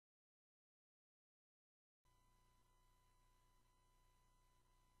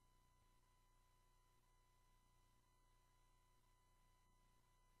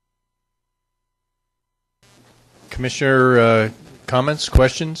Commissioner, comments,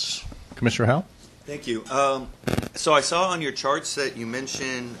 questions? Commissioner Howell? Thank you. So I saw on your charts that you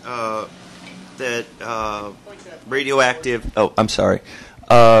mentioned that radioactive. Oh, I'm sorry.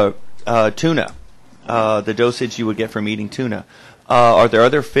 Tuna. The dosage you would get from eating tuna. Are there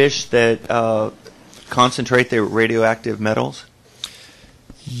other fish that concentrate their radioactive metals?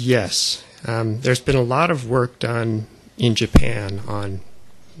 Yes. There's been a lot of work done in Japan on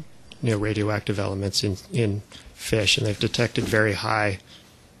radioactive elements in fish, and they've detected very high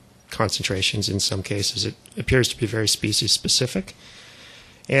concentrations in some cases. It appears to be very species specific.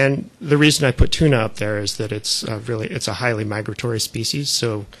 And the reason I put tuna up there is that it's a highly migratory species.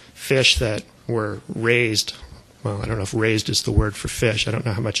 So fish that were raised, well, I don't know if raised is the word for fish. I don't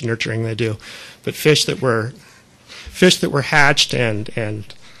know how much nurturing they do, but fish that were hatched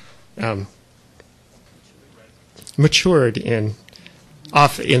and matured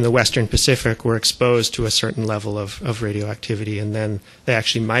off in the Western Pacific were exposed to a certain level of radioactivity, and then they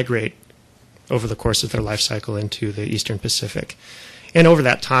actually migrate over the course of their life cycle into the Eastern Pacific. And over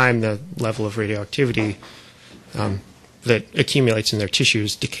that time, the level of radioactivity that accumulates in their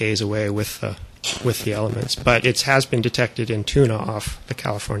tissues decays away with the elements. But it has been detected in tuna off the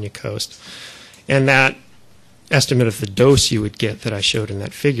California coast. And that estimate of the dose you would get that I showed in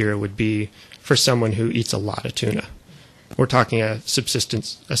that figure would be for someone who eats a lot of tuna. We're talking a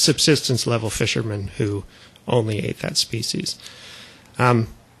subsistence level fisherman who only ate that species.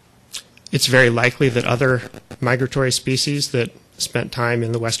 It's very likely that other migratory species that spent time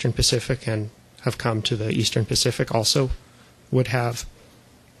in the Western Pacific and have come to the Eastern Pacific also would have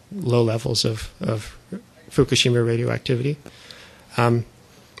low levels of Fukushima radioactivity.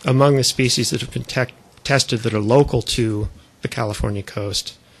 Among the species that have been tested that are local to the California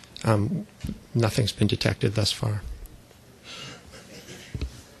coast, nothing's been detected thus far.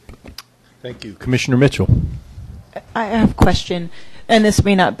 Thank you. Commissioner Mitchell. I have a question, and this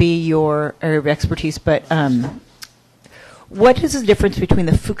may not be your area of expertise, but what is the difference between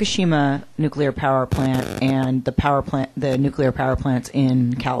the Fukushima nuclear power plant and the nuclear power plants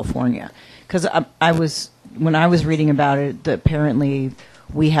in California? Because when I was reading about it, apparently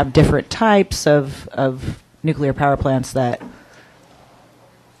we have different types of nuclear power plants that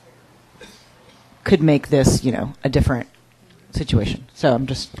could make this, a different situation. So I'm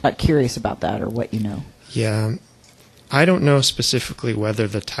just curious about that, or what you know. Yeah, I don't know specifically whether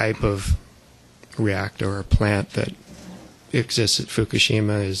the type of reactor or plant that exists at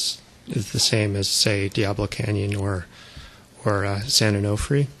Fukushima is the same as, say, Diablo Canyon or San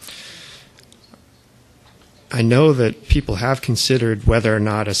Onofre. I know that people have considered whether or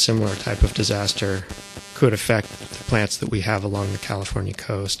not a similar type of disaster could affect the plants that we have along the California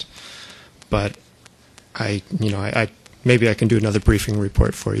coast, but maybe I can do another briefing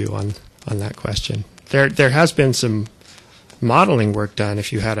report for you on that question. There has been some modeling work done.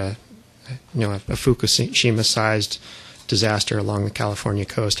 If you had a Fukushima-sized disaster along the California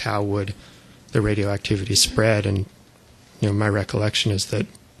coast, how would the radioactivity spread? And my recollection is that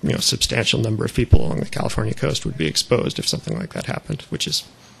a substantial number of people along the California coast would be exposed if something like that happened, which is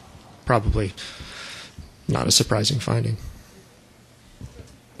probably not a surprising finding.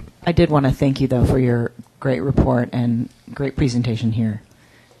 I did want to thank you, though, for your great report and great presentation here.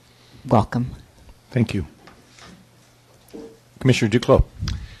 Welcome. Thank you. Commissioner Duclos.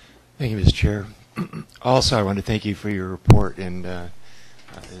 Thank you, Mr. Chair. Also, I want to thank you for your report, and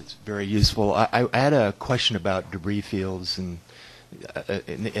it's very useful. I had a question about debris fields, and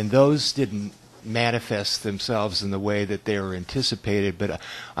those didn't manifest themselves in the way that they were anticipated, but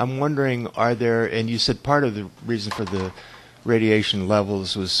I'm wondering, are there, and you said part of the reason for the radiation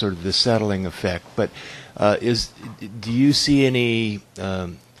levels was sort of the settling effect, but do you see any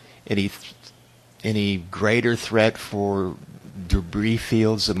greater threat for debris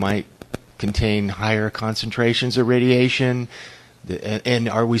fields that might contain higher concentrations of radiation? And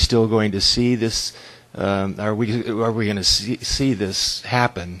are we still going to see this? Are we going to see this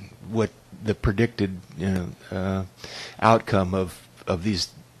happen? What the predicted outcome of these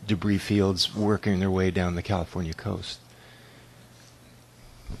debris fields working their way down the California coast?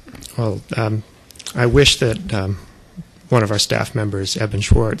 Well, I wish that one of our staff members, Eben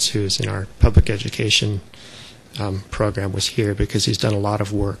Schwartz, who's in our public education program, was here, because he's done a lot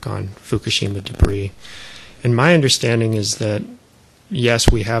of work on Fukushima debris. And my understanding is that,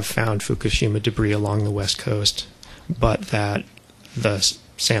 yes, we have found Fukushima debris along the West Coast, but that the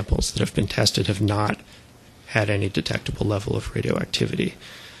samples that have been tested have not had any detectable level of radioactivity.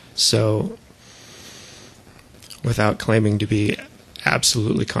 So, without claiming to be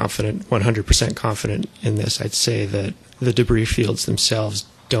absolutely confident, 100% confident in this, I'd say that the debris fields themselves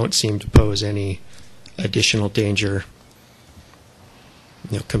don't seem to pose any additional danger,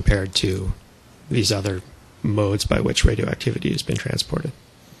 compared to these other modes by which radioactivity has been transported.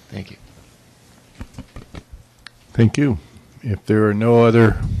 Thank you. Thank you. If there are no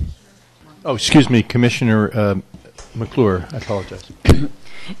other... Oh, excuse me, Commissioner McClure, I apologize.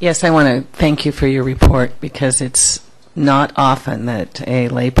 Yes, I want to thank you for your report, because it's not often that a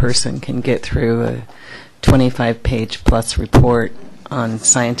layperson can get through a 25-page plus report on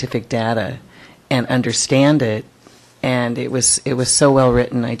scientific data and understand it. And it was so well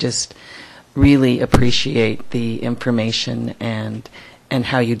written. I just really appreciate the information and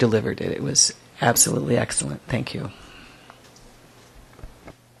how you delivered it. It was absolutely excellent. Thank you.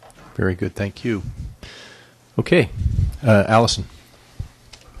 Very good, thank you. Okay, Allison.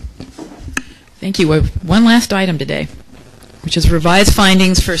 Thank you. We have one last item today, which is revised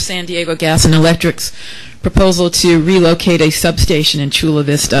findings for San Diego Gas and Electric's proposal to relocate a substation in Chula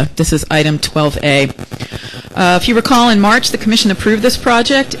Vista. This is item 12A. If you recall, in March, the Commission approved this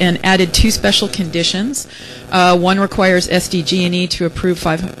project and added 2 special conditions. One requires SDG&E to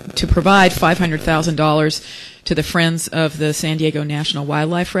provide $500,000 to the Friends of the San Diego National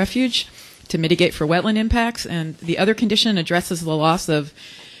Wildlife Refuge to mitigate for wetland impacts, and the other condition addresses the loss of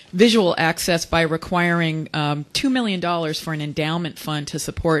visual access by requiring $2 million for an endowment fund to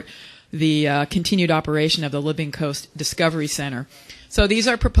support the continued operation of the Living Coast Discovery Center. So these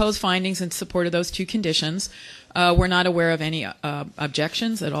are proposed findings in support of those 2 conditions. We're not aware of any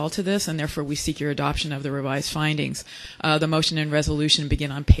objections at all to this, and therefore we seek your adoption of the revised findings. The motion and resolution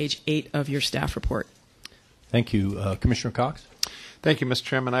begin on page 8 of your staff report. Thank you. Commissioner Cox? Thank you, Mr.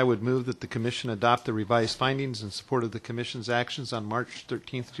 Chairman. I would move that the Commission adopt the revised findings in support of the Commission's actions on March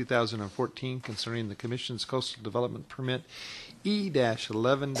 13th, 2014 concerning the Commission's Coastal Development Permit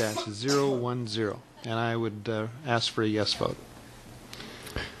E-11-010. And I would ask for a yes vote.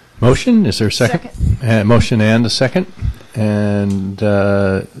 Motion, is there a second? Motion and a second. And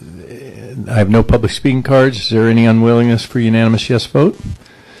I have no public speaking cards. Is there any unwillingness for unanimous yes vote?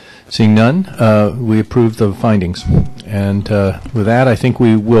 Seeing none, we approve the findings. And with that, I think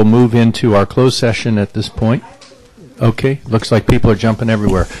we will move into our closed session at this point. Okay, looks like people are jumping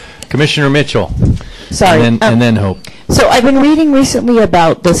everywhere. Commissioner Mitchell. Sorry. And then Hope. So I've been reading recently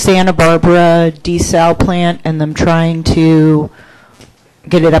about the Santa Barbara desal plant and them trying to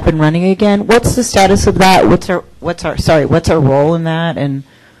get it up and running again. What's the status of that? What's our role in that? And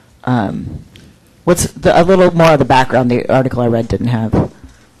what's a little more of the background the article I read didn't have.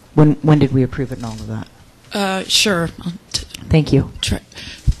 When did we approve it and all of that? Sure. Thank you.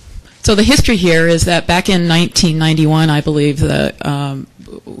 So the history here is that back in 1991, I believe,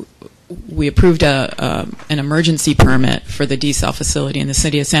 we approved an emergency permit for the desal facility in the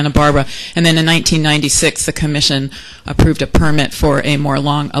city of Santa Barbara, and then in 1996, the Commission approved a permit for a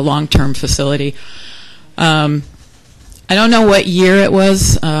long-term facility. I don't know what year it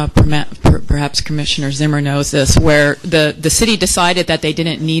was, perhaps Commissioner Zimmer knows this, where the city decided that they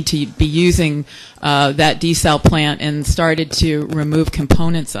didn't need to be using that desal plant and started to remove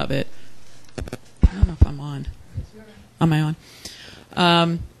components of it. I don't know if I'm on. Am I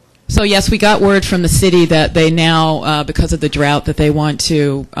on? So yes, we got word from the city that they now, because of the drought, that they want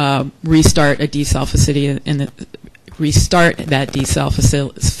to restart a desal facility restart that desal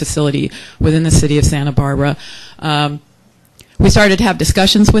facility within the city of Santa Barbara. We started to have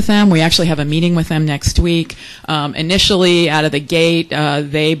discussions with them. We actually have a meeting with them next week. Initially, out of the gate,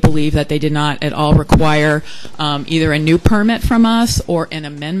 they believe that they did not at all require either a new permit from us or an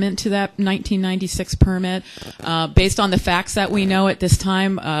amendment to that 1996 permit. Based on the facts that we know at this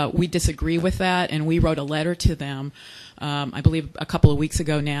time, we disagree with that, and we wrote a letter to them, I believe a couple of weeks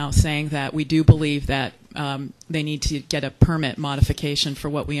ago now, saying that we do believe that they need to get a permit modification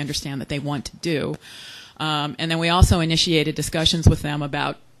for what we understand that they want to do. And then we also initiated discussions with them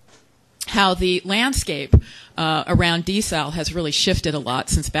about how the landscape around desal has really shifted a lot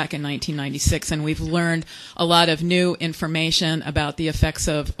since back in 1996, and we've learned a lot of new information about the effects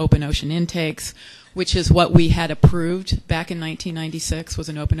of open ocean intakes, which is what we had approved back in 1996, was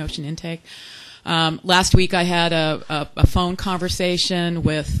an open ocean intake. Last week I had a phone conversation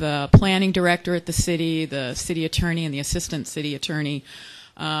with the planning director at the city attorney, and the assistant city attorney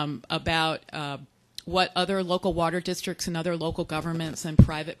about what other local water districts and other local governments and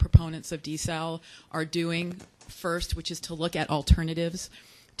private proponents of desal are doing first, which is to look at alternatives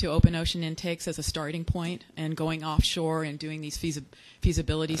to open ocean intakes as a starting point, and going offshore and doing these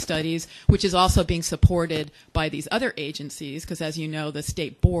feasibility studies, which is also being supported by these other agencies, because as you know, the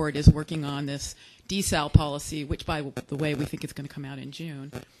state board is working on this desal policy, which by the way we think is going to come out in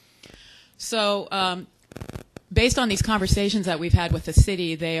June. So based on these conversations that we've had with the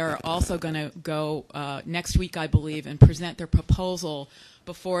city, they are also going to go next week, I believe, and present their proposal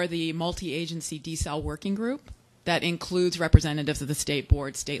before the multi-agency desal working group that includes representatives of the State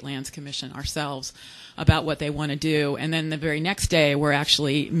Board, State Lands Commission, ourselves, about what they want to do. And then the very next day, we're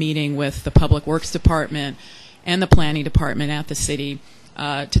actually meeting with the Public Works Department and the Planning Department at the city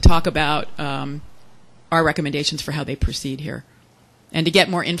to talk about our recommendations for how they proceed here, and to get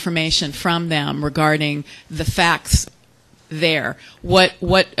more information from them regarding the facts there. What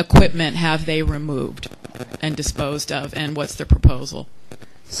equipment have they removed and disposed of, and what's their proposal?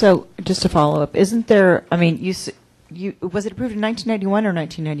 So, just to follow up, isn't there? I mean, you was it approved in 1991 or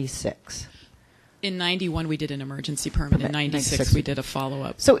 1996? In 91, we did an emergency permit. Okay, In 96, 96. we did a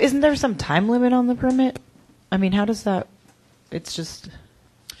follow-up. So, isn't there some time limit on the permit? I mean, how does that? It's just.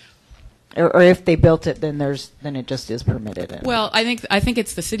 Or if they built it, then it just is permitted. Well, I think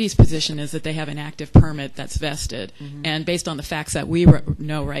it's the city's position is that they have an active permit that's vested, and based on the facts that we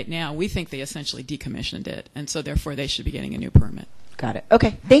know right now, we think they essentially decommissioned it, and so therefore they should be getting a new permit. Got it.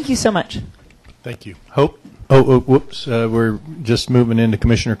 Okay. Thank you so much. Thank you. Hope. Oh, whoops. We're just moving into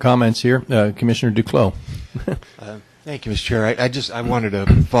commissioner comments here. Commissioner Duclos. Thank you, Mr. Chair. I wanted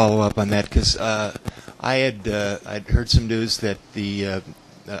to follow up on that because I'd heard some news that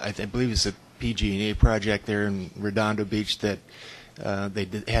I believe it's a PG&E project there in Redondo Beach that they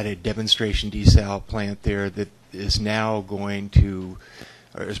had a demonstration desal plant there that is now going to,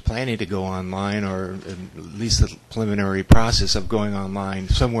 or is planning to go online, or at least the preliminary process of going online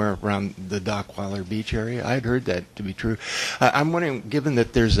somewhere around the Dockweiler Beach area. I had heard that to be true. I'm wondering, given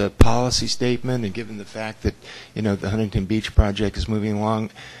that there's a policy statement and given the fact that the Huntington Beach project is moving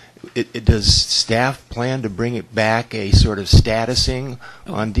along, does staff plan to bring it back a sort of statusing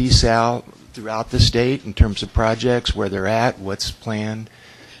on desal throughout the state in terms of projects, where they're at, what's planned?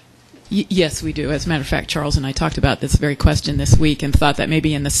 Yes, we do. As a matter of fact, Charles and I talked about this very question this week and thought that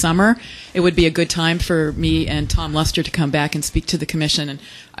maybe in the summer it would be a good time for me and Tom Luster to come back and speak to the commission. And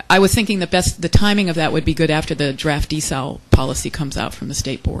I was thinking the timing of that would be good after the draft desal policy comes out from the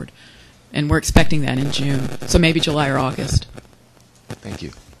State Board. And we're expecting that in June. So maybe July or August. Thank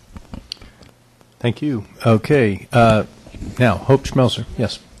you. Thank you. Okay. Now, Hope Schmelzer.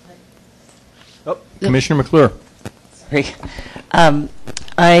 Yes. Oh, Commissioner McClure. Sorry.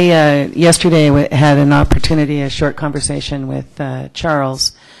 I yesterday had an opportunity, a short conversation with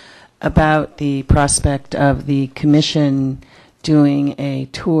Charles about the prospect of the commission doing a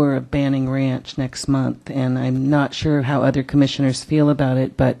tour of Banning Ranch next month, and I'm not sure how other commissioners feel about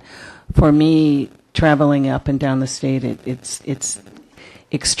it, but for me, traveling up and down the state, it's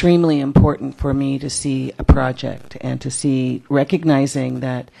extremely important for me to see a project and to see, recognizing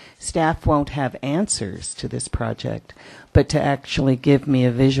that staff won't have answers to this project, but to actually give me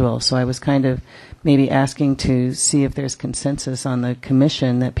a visual. So I was kind of maybe asking to see if there's consensus on the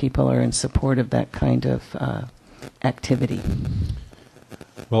commission that people are in support of that kind of activity.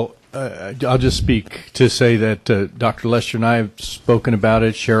 Well, I'll just speak to say that Dr. Lester and I have spoken about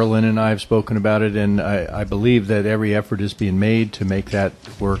it, Sherilyn and I have spoken about it, and I believe that every effort is being made to make that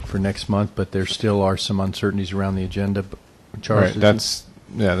work for next month, but there still are some uncertainties around the agenda. Charles, right,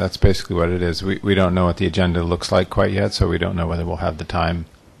 that's basically what it is. We don't know what the agenda looks like quite yet, so we don't know whether we'll have the time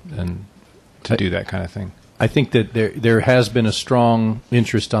to do that kind of thing. I think that there has been a strong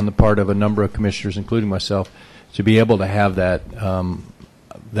interest on the part of a number of commissioners, including myself, to be able to have that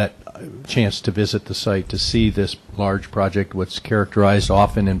chance to visit the site, to see this large project, what's characterized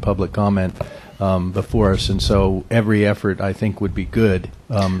often in public comment before us. And so every effort, I think, would be good,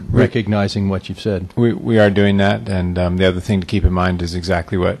 recognizing what you've said. We are doing that, and the other thing to keep in mind is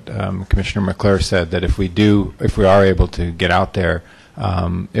exactly what Commissioner McClure said, that if we are able to get out there,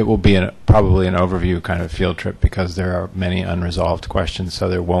 it will be probably an overview kind of field trip, because there are many unresolved questions, so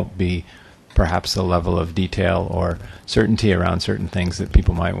there won't be perhaps the level of detail or certainty around certain things that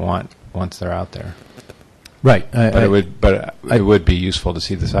people might want once they're out there. Right. But it would be useful to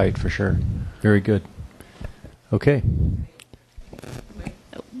see the site for sure. Very good. Okay.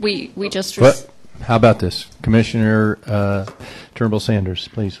 We just. How about this, Commissioner Turnbull Sanders,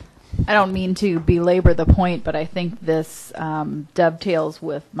 please. I don't mean to belabor the point, but I think this dovetails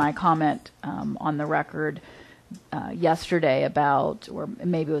with my comment on the record yesterday about, or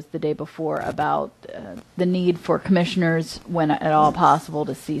maybe it was the day before, about the need for commissioners, when at all possible,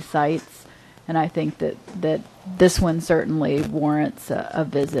 to see sites. And I think that this one certainly warrants a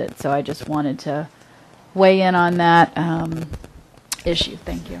visit. So I just wanted to weigh in on that issue.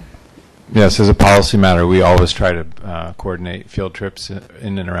 Thank you. Yes, as a policy matter, we always try to coordinate field trips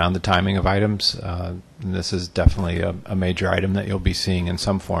in and around the timing of items. And this is definitely a major item that you'll be seeing in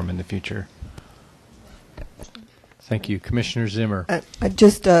some form in the future. Thank you. Commissioner Zimmer.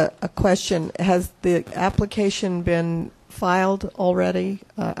 Just a question. Has the application been filed already?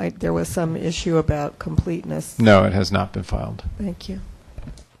 There was some issue about completeness. No, it has not been filed. Thank you.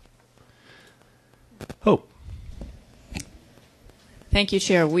 Hope. Thank you,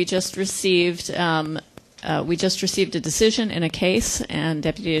 Chair. We just received a decision in a case, and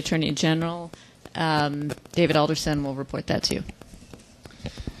Deputy Attorney General David Alderson will report that to you.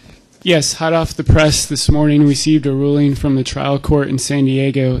 Yes, hot off the press this morning, received a ruling from the trial court in San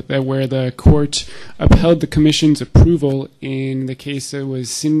Diego that where the court upheld the commission's approval in the case that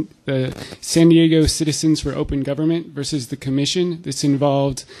was the San Diego Citizens for Open Government versus the commission. This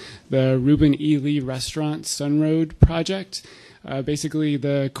involved the Reuben E. Lee Restaurant Sun Road project. Basically,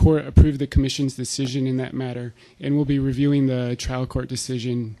 the court approved the commission's decision in that matter, and we'll be reviewing the trial court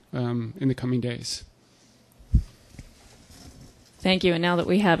decision in the coming days. Thank you. And now that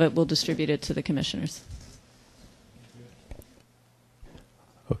we have it, we'll distribute it to the commissioners.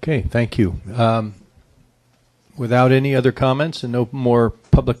 Okay, thank you. Without any other comments and no more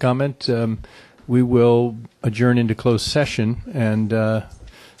public comment, we will adjourn into closed session and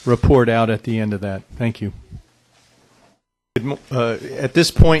report out at the end of that. Thank you. At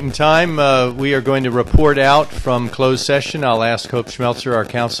this point in time, we are going to report out from closed session. I'll ask Hope Schmelzer, our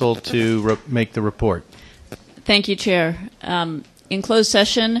counsel, to make the report. Thank you, Chair. In closed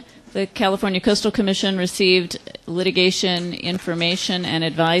session, the California Coastal Commission received litigation information and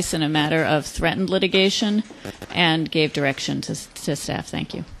advice in a matter of threatened litigation and gave direction to staff.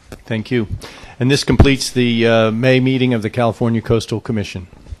 Thank you. Thank you. And this completes the May meeting of the California Coastal Commission.